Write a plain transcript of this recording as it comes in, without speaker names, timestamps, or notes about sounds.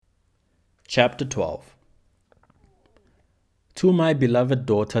Chapter 12. To my beloved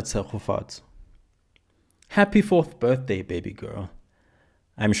daughter Tshegofatso. Happy 4th birthday, baby girl.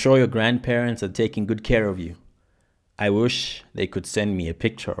 I'm sure your grandparents are taking good care of you. I wish they could send me a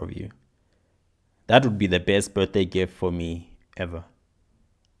picture of you. That would be the best birthday gift for me ever.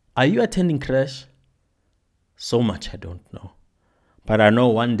 Are you attending creche? So much I don't know. But I know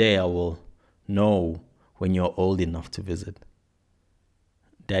one day I will know when you're old enough to visit.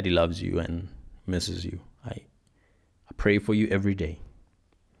 Daddy loves you and misses you. I pray for you every day.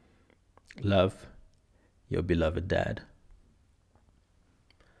 Love, your beloved dad.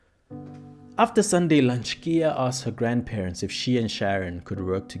 After Sunday lunch, Kia asked her grandparents if she and Sharon could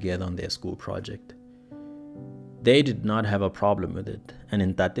work together on their school project. They did not have a problem with it, and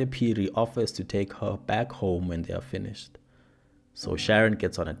Ntate Phiri offers to take her back home when they are finished. So Sharon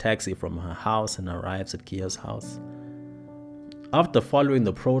gets on a taxi from her house and arrives at Kia's house. After following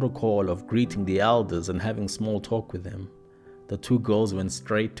the protocol of greeting the elders and having small talk with them, the two girls went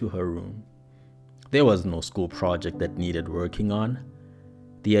straight to her room. There was no school project that needed working on.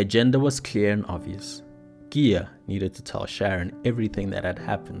 The agenda was clear and obvious. Kia needed to tell Sharon everything that had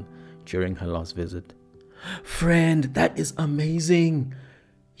happened during her last visit. Friend, that is amazing.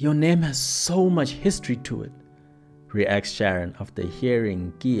 Your name has so much history to it, reacts Sharon after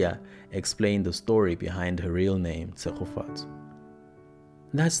hearing Kia explain the story behind her real name, Tshegofatso.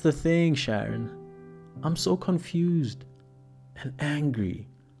 That's the thing, Sharon. I'm so confused and angry.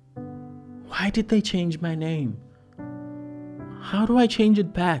 Why did they change my name? How do I change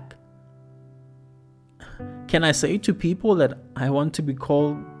it back? Can I say to people that I want to be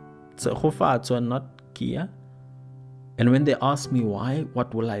called Tshegofatso and not Kia? And when they ask me why,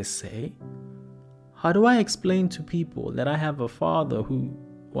 what will I say? How do I explain to people that I have a father who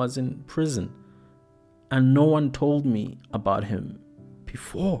was in prison and no one told me about him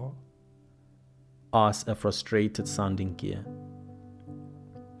before? Asked a frustrated sounding Kia.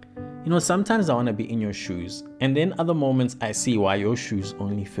 Sometimes I want to be in your shoes, and then other moments I see why your shoes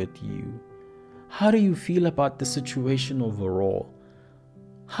only fit you. How do you feel about the situation overall?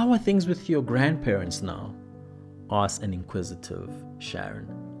 How are things with your grandparents now? Asked an inquisitive Sharon.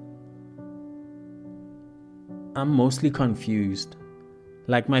 I'm mostly confused.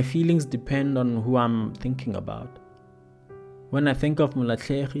 Like my feelings depend on who I'm thinking about. When I think of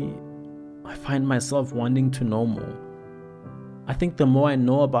Molatlegi, I find myself wanting to know more. I think the more I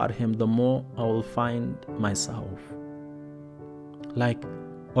know about him, the more I will find myself. Like,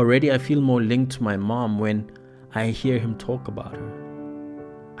 already I feel more linked to my mom when I hear him talk about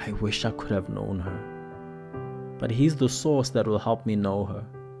her. I wish I could have known her. But he's the source that will help me know her.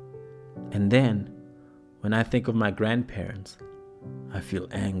 And then, when I think of my grandparents, I feel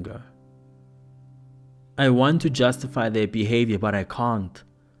anger. I want to justify their behavior, but I can't.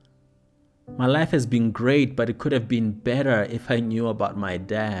 My life has been great, but it could have been better if I knew about my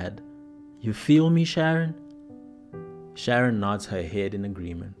dad. You feel me, Sharon? Sharon nods her head in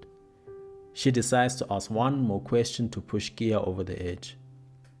agreement. She decides to ask one more question to push Kia over the edge.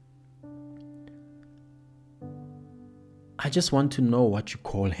 I just want to know what you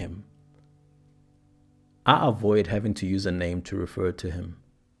call him. I avoid having to use a name to refer to him.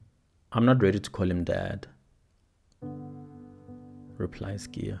 I'm not ready to call him Dad, replies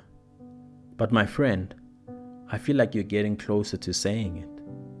Kia. But my friend, I feel like you're getting closer to saying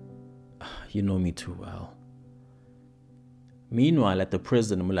it. You know me too well. Meanwhile, at the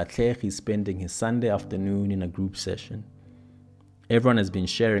prison, Molatlegi is spending his Sunday afternoon in a group session. Everyone has been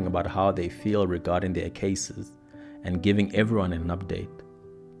sharing about how they feel regarding their cases and giving everyone an update.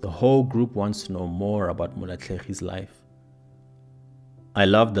 The whole group wants to know more about Molatlegi's life. I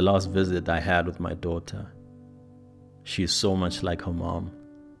love the last visit I had with my daughter. She is so much like her mom.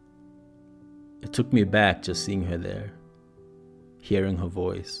 It took me back just seeing her there, hearing her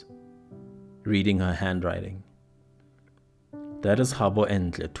voice, reading her handwriting. That is Habo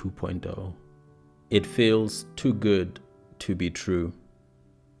Entle 2.0. It feels too good to be true.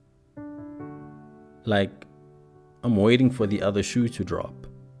 Like I'm waiting for the other shoe to drop.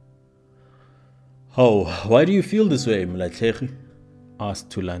 Oh, why do you feel this way, Molatlegi? Asked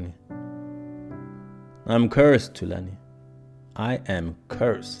Thulani. I'm cursed, Thulani. I am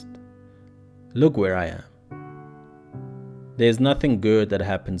cursed. Look where I am. There's nothing good that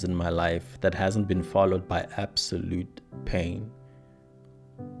happens in my life that hasn't been followed by absolute pain.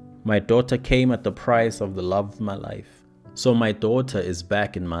 My daughter came at the price of the love of my life. So my daughter is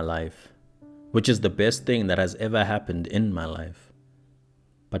back in my life, which is the best thing that has ever happened in my life.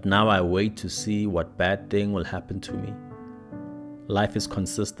 But now I wait to see what bad thing will happen to me. Life is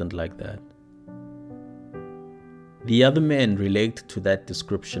consistent like that. The other men relate to that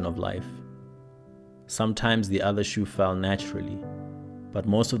description of life. Sometimes the other shoe fell naturally, but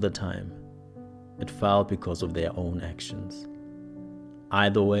most of the time, it fell because of their own actions.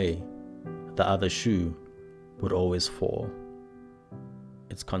 Either way, the other shoe would always fall.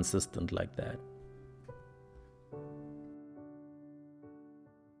 It's consistent like that.